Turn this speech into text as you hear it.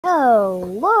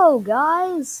Hello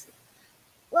guys,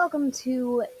 welcome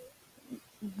to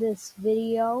this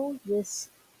video. This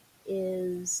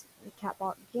is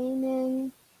Catbot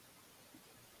Gaming.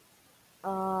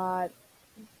 My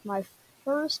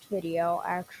first video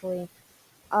actually.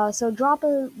 So drop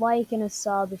a like and a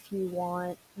sub if you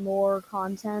want more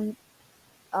content.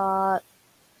 I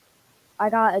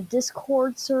got a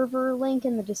Discord server link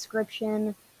in the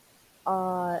description.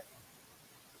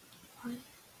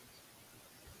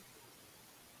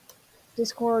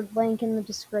 Discord link in the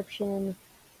description.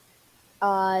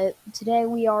 Today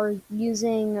we are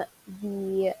using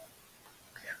the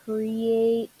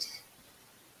Create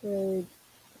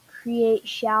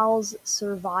Shal's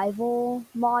Survival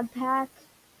mod pack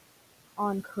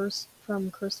on from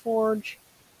CurseForge.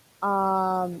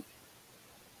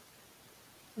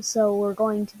 So we're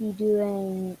going to be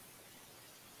doing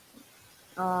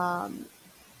hang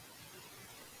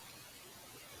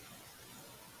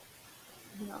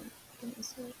on, give me a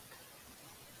sec.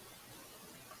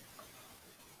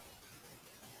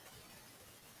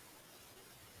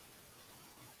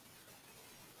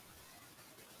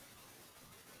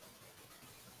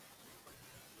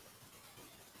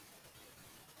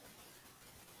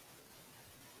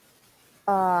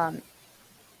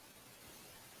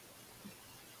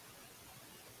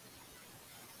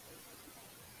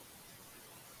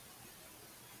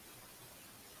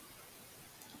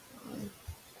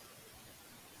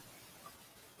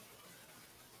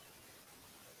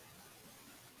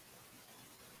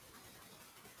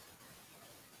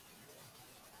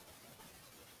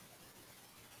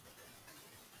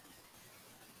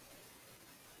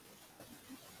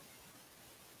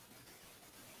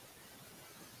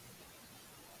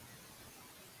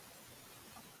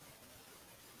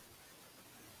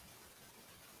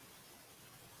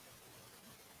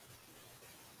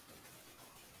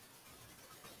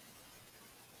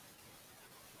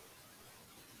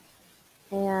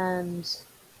 And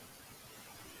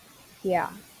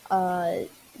yeah,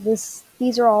 these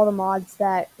are all the mods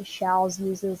that Shals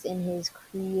uses in his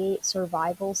Create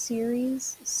Survival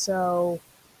series. So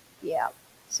yeah,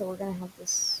 so we're gonna have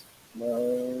this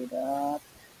load up.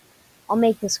 I'll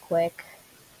make this quick,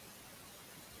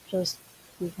 just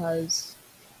because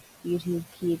YouTube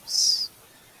keeps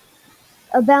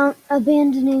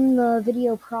abandoning the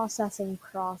video processing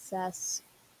process,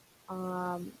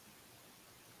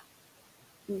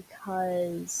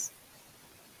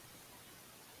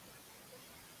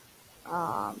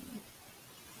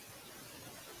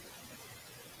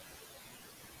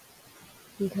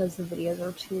 because the videos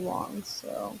are too long.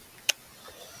 So,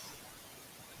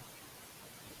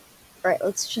 alright,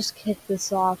 let's just kick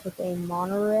this off with a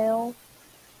monorail.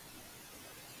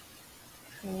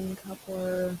 Train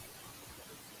coupler.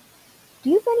 Do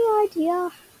you have any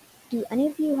idea? Do any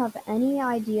of you have any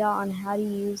idea on how to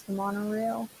use the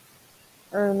monorail?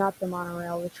 Or not the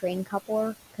monorail, the train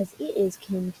coupler? Because it is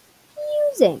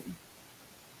confusing.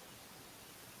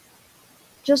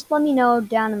 Just let me know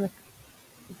down in the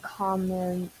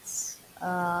comments.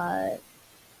 I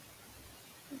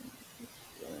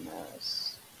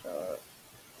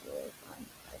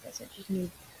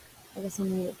guess I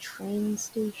need a train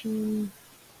station.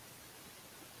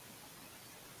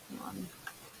 Come on.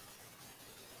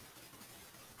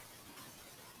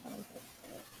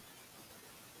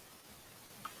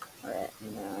 Alright,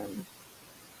 and then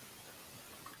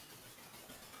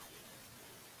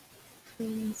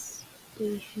train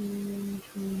station,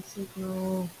 train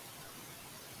signal,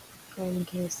 train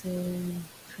casing,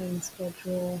 train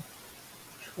schedule,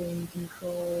 train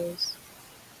controls.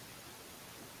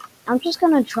 I'm just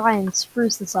gonna try and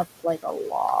spruce this up like a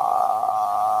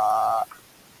lot.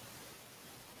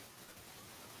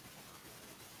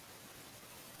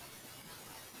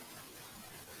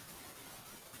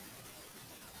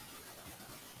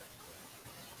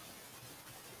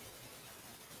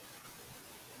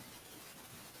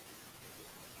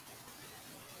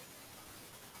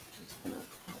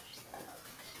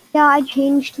 Yeah, I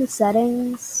changed the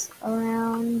settings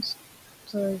around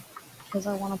because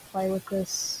I want to play with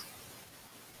this.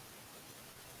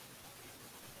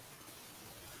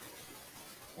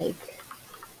 Like,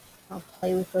 I'll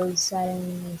play with those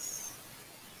settings.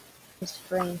 Just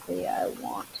frankly, I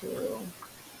want to.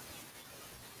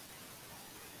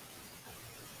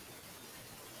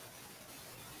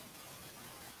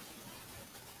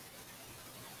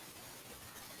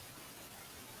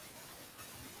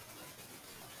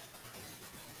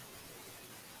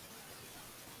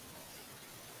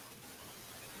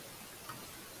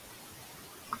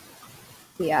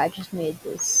 Yeah, I just made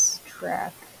this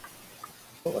track.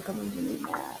 Look on the new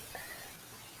map.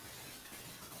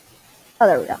 Oh,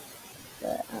 there we go.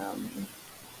 But,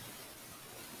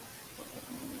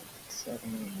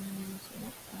 Settings,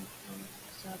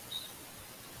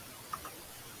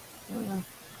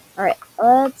 Alright,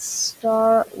 let's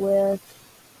start with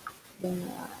putting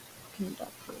that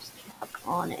conductor's cap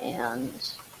on,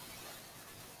 and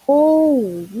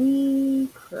holy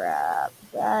crap,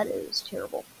 that is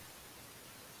terrible.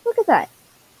 Look at that.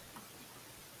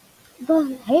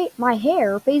 My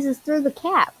hair phases through the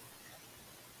cap.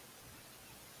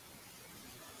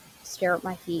 Stare at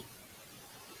my feet.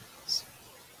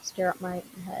 Stare at my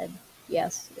head.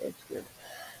 Yes, it's weird.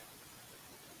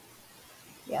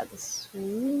 Yeah, this is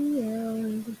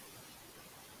weird.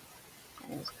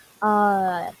 Anyways,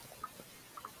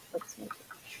 let's make a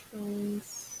train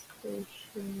station.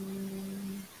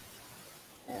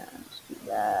 And do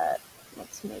that.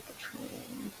 Let's make a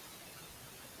train.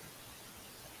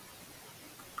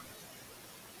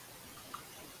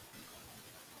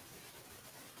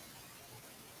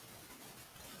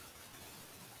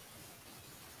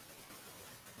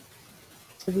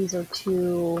 So these are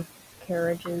two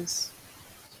carriages,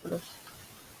 sort of.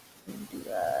 Do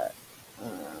that.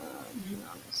 Hang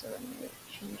on, so I need to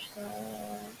change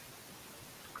that.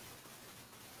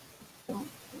 Don't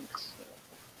think so.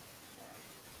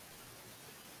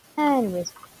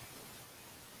 Anyways,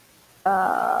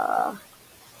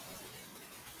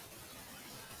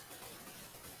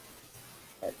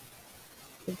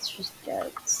 let's just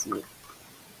let's see.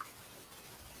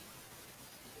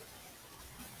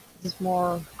 This is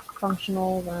more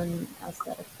functional than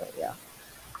aesthetic, but yeah.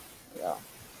 Yeah.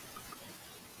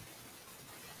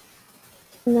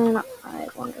 And then I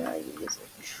wonder how you use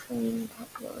a train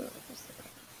coupler.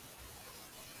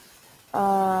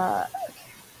 Okay.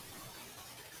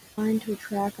 Bind to a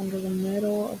track under the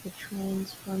middle of the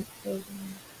train's front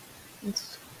building and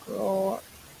scroll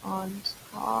on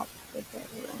top with the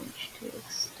wrench to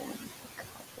extend the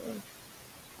coupler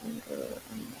under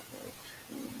another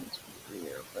train's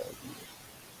rear building.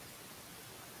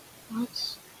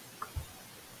 What?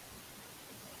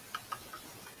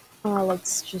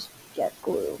 Let's just get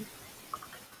glue.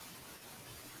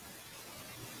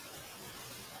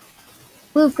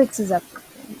 Glue fixes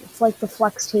everything. It's like the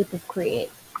flex tape of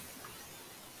Create.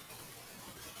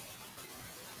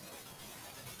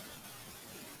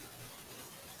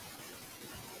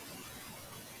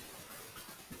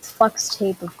 It's flex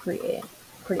tape of Create,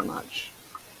 pretty much.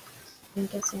 I'm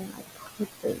guessing I put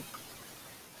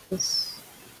this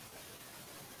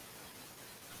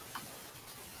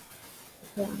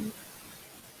thing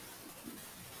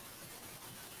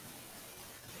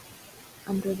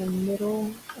under the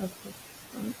middle of the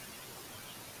front.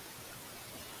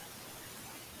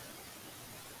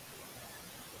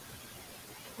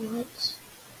 What?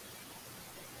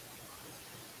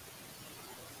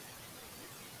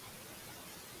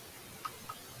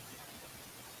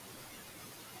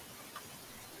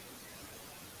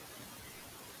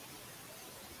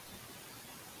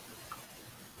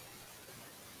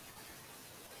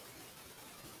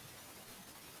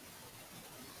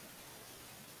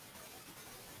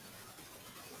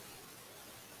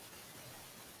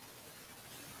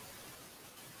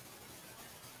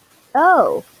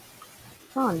 Oh!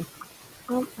 Fun.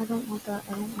 Oh, I don't want that.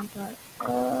 I don't want that. I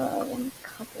want a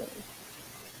couple.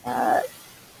 I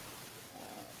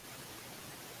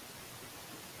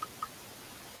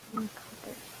want a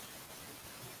couple.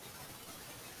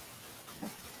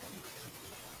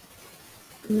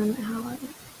 And then how I...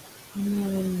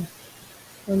 And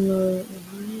then the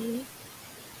right...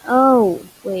 Oh,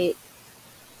 wait.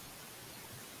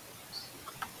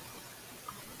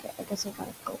 Okay, I guess I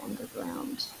gotta go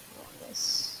underground for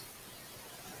this.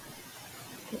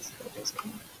 Because it is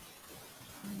kind of...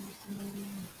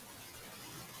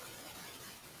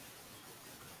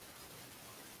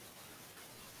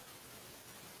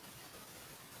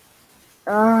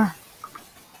 Ah!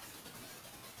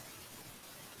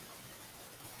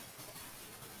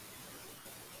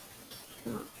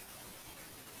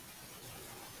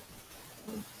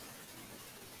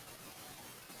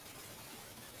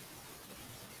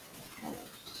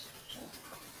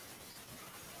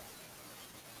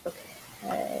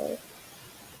 Okay.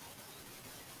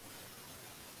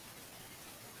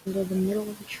 Under the middle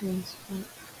of the train's front,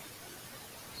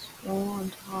 scroll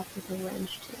on top with a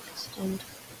wrench to extend the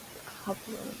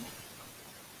coupler.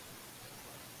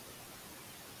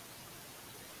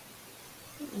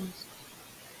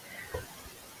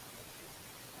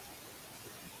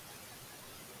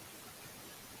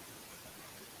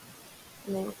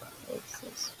 And then place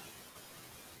this.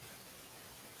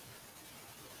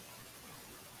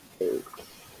 Okay.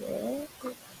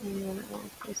 And then I want to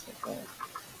place it there.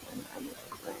 And I need a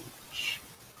wrench.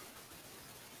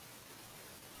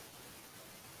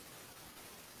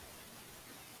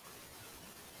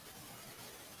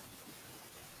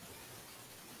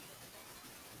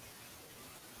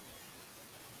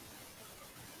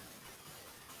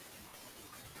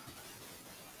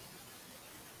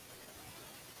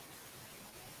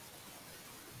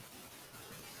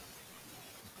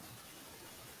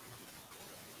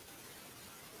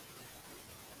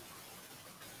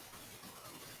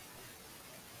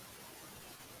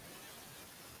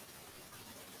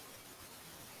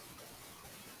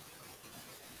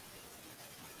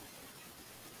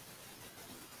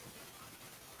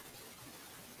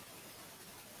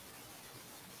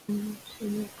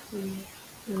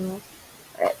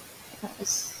 Alright, got a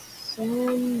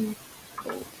sample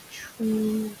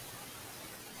tree.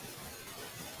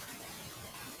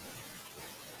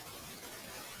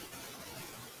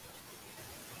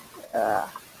 Uh,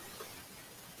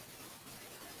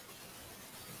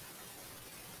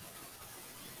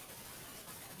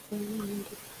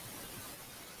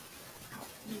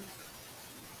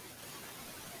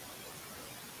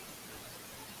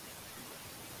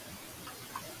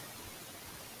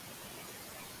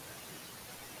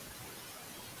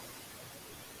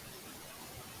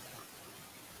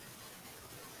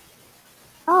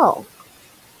 oh,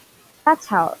 that's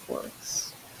how it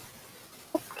works.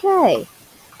 Okay.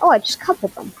 Oh, I just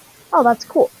coupled them. Oh, that's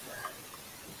cool.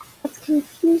 That's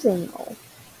confusing though.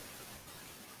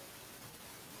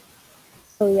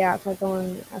 So yeah, if I go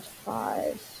in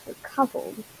F5, they're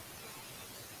coupled.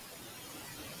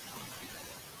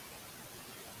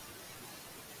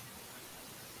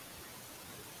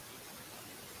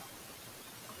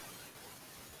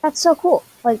 That's so cool.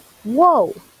 Like,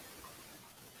 whoa.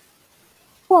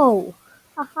 Whoa.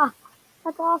 Haha.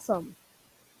 That's awesome.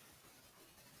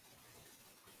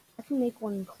 I can make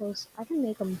one close. I can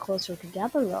make them closer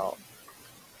together though.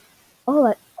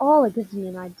 Oh, it gives me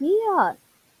an idea.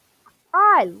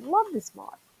 I love this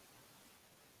mod.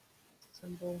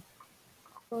 Symbol.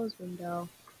 Close window.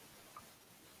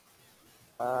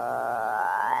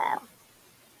 Uh,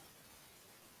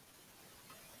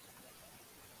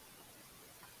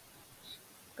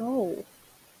 go.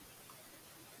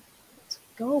 Let's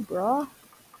go, bruh.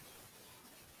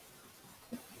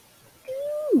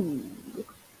 Ooh.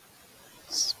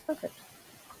 It's perfect.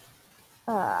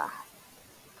 Uh,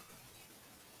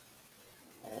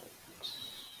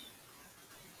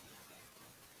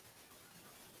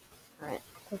 Alright,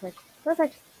 perfect.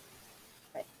 Perfect.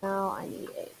 Right now I need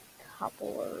a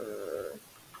coupler.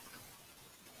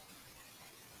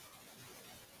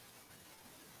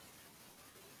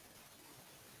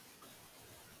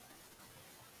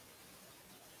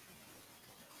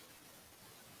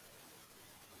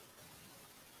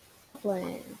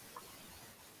 Coupling.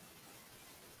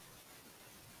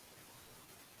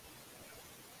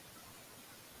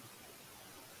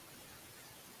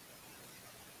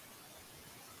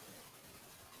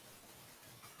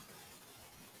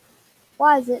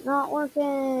 Why is it not working?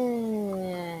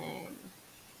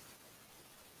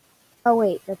 Oh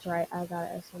wait, that's right. I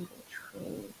gotta assemble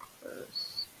train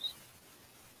first.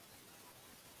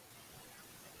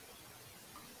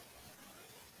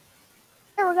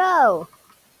 There we go.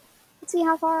 Let's see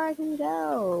how far I can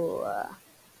go.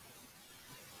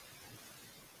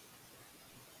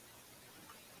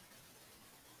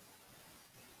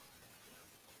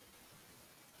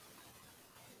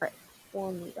 Right,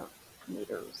 4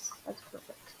 meters. That's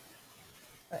perfect.